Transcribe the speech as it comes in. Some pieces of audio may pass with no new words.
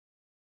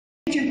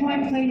your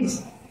point,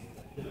 please.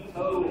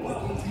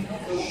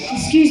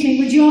 Excuse me,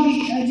 would you all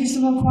be just a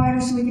little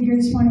quieter so we can hear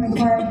this point of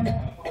inquiry?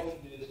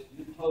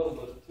 Your total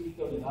was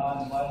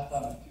 239, last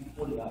time it was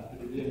 249. Could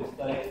there be a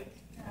mistake?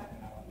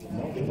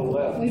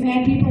 We've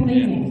had people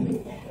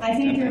leaving. I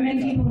think there are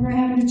many people who are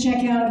having to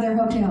check out of their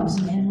hotels,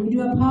 and we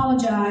do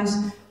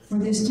apologize for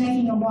this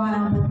taking a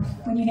while,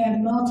 but when you have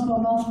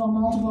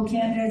multiple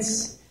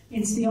candidates,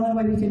 it's the only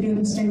way we can do it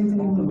and stay within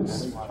the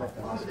rules.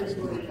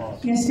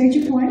 Yes, state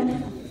your point.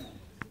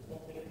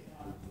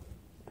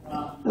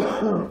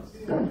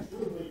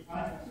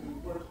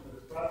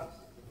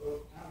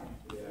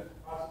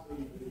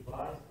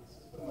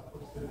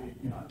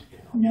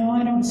 No,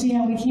 I don't see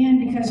how we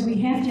can, because we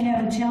have to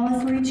have a teller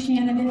for each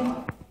candidate,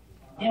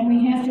 and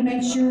we have to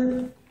make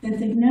sure that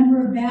the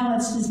number of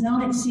ballots does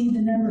not exceed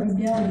the number of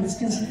delegates,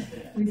 because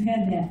we've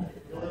had that.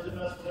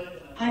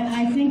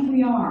 I think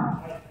we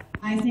are.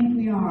 I think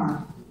we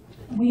are.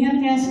 We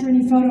haven't asked for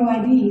any photo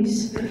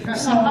IDs,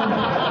 so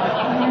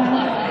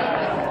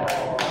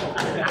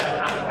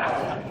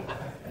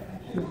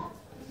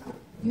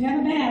you have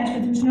a badge,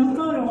 but there's no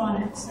photo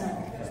on it. So.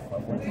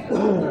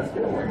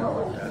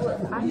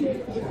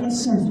 Yes,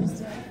 sir.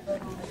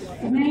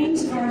 The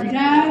names are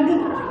Doug,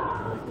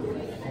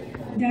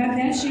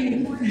 that's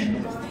you,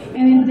 and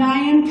then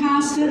Diane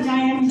Costa.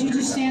 Diane, would you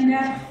just stand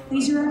up?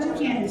 These are our two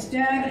candidates,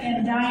 Doug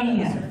and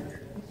Diane.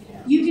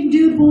 You can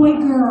do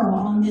boy-girl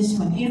on this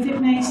one, if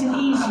it makes it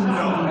easier for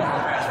you.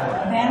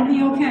 That'll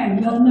be okay,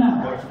 we'll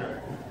know.